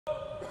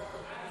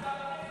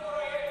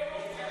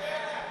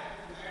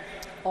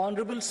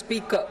Honorable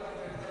Speaker,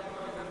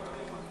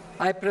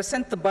 I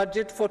present the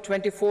budget for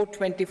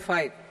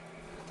 24-25.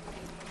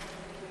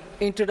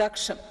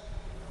 Introduction.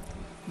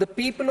 The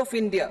people of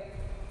India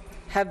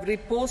have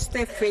reposed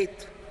their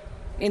faith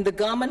in the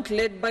government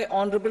led by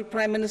Honorable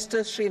Prime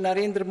Minister Shri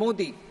Narendra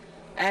Modi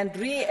and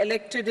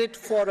re-elected it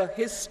for a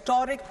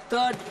historic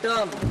third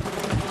term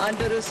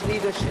under his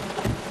leadership.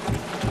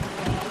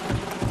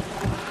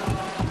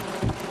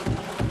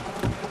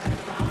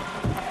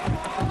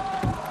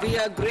 We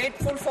are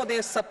grateful for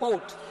their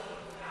support,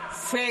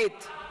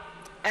 faith,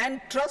 and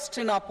trust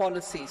in our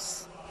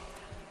policies.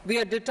 We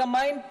are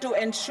determined to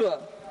ensure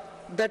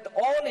that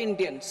all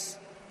Indians,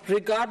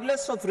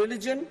 regardless of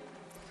religion,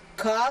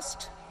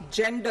 caste,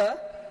 gender,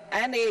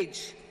 and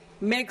age,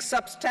 make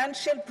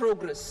substantial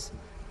progress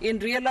in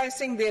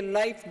realizing their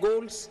life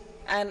goals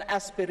and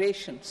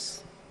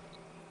aspirations.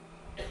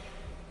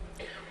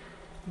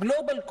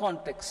 Global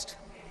context.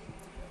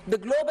 The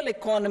global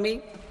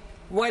economy,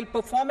 while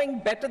performing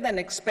better than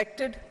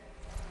expected,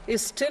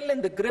 is still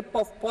in the grip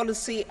of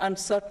policy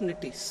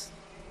uncertainties.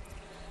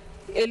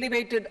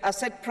 Elevated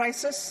asset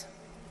prices,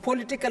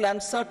 political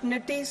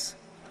uncertainties,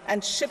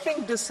 and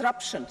shipping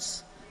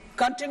disruptions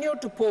continue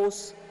to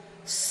pose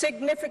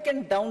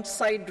significant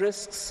downside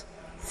risks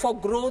for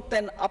growth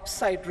and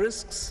upside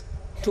risks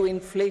to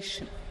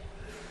inflation.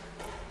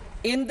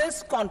 In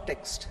this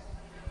context,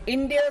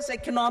 India's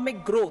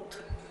economic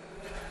growth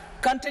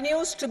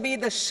continues to be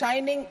the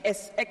shining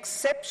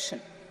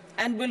exception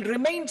and will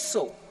remain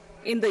so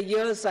in the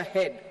years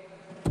ahead.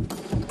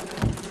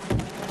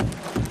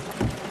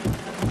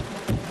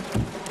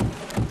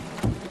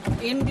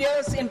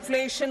 India's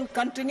inflation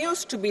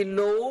continues to be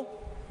low,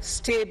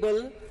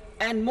 stable,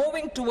 and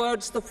moving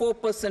towards the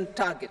 4%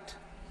 target.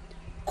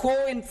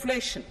 Core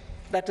inflation,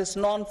 that is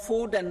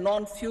non-food and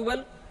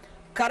non-fuel,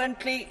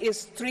 currently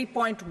is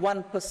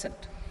 3.1%.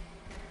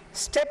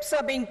 Steps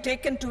are being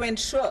taken to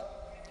ensure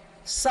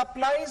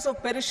supplies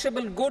of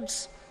perishable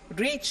goods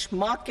reach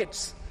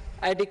markets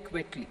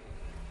adequately.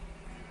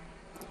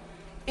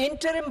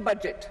 Interim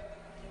budget.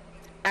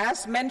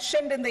 As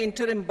mentioned in the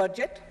interim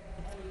budget,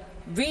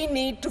 we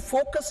need to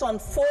focus on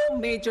 4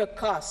 major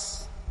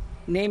castes,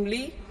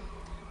 namely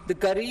the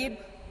Garib,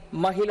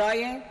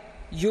 Mahilaye,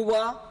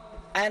 Yuva,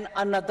 and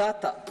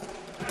Annadata,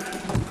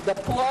 the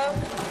poor,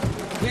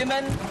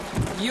 women,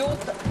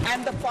 youth,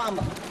 and the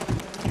farmer.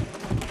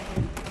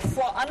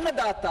 For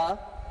Annadata,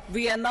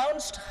 we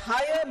announced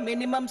higher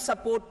minimum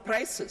support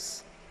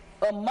prices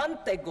a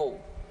month ago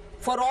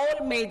for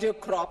all major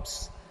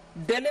crops,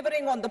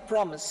 delivering on the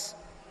promise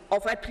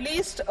of at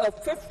least a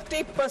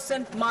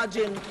 50%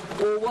 margin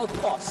over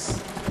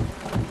costs.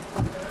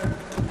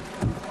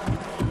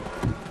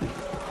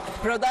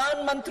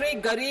 Pradhan Mantri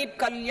Garib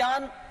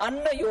Kalyan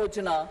Anna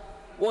Yojana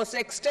was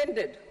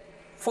extended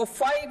for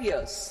 5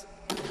 years,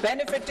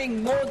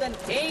 benefiting more than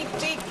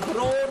 80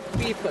 crore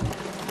people.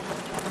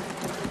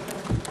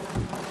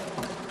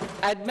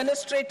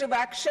 Administrative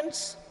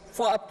actions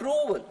for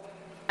approval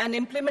and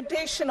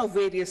implementation of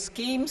various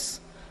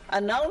schemes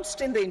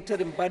announced in the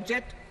interim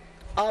budget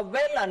are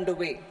well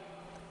underway.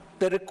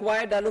 The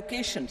required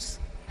allocations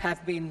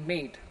have been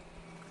made.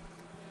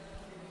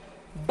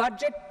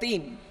 Budget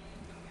theme.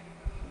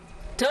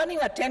 Turning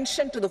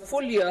attention to the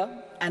full year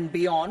and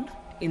beyond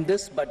in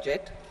this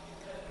budget,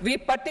 we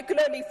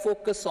particularly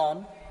focus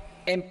on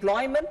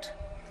employment,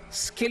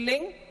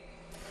 skilling,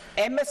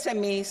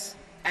 MSMEs,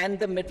 and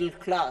the middle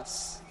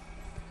class.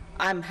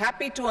 I am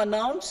happy to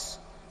announce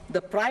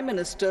the Prime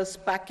Minister's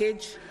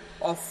package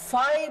of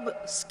 5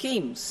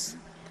 schemes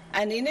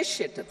and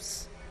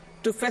initiatives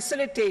to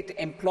facilitate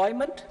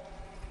employment,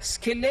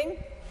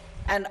 skilling,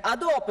 and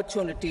other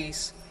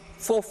opportunities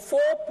for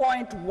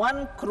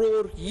 4.1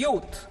 crore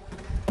youth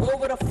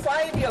over a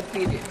 5-year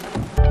period.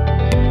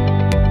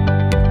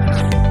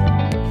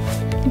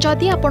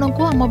 जदि आपंक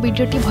आम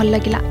भिडी भल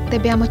लगा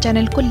तेब आम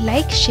channel को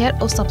like, share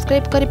और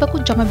subscribe करने को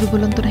जमा भी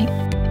भूलु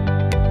नहीं।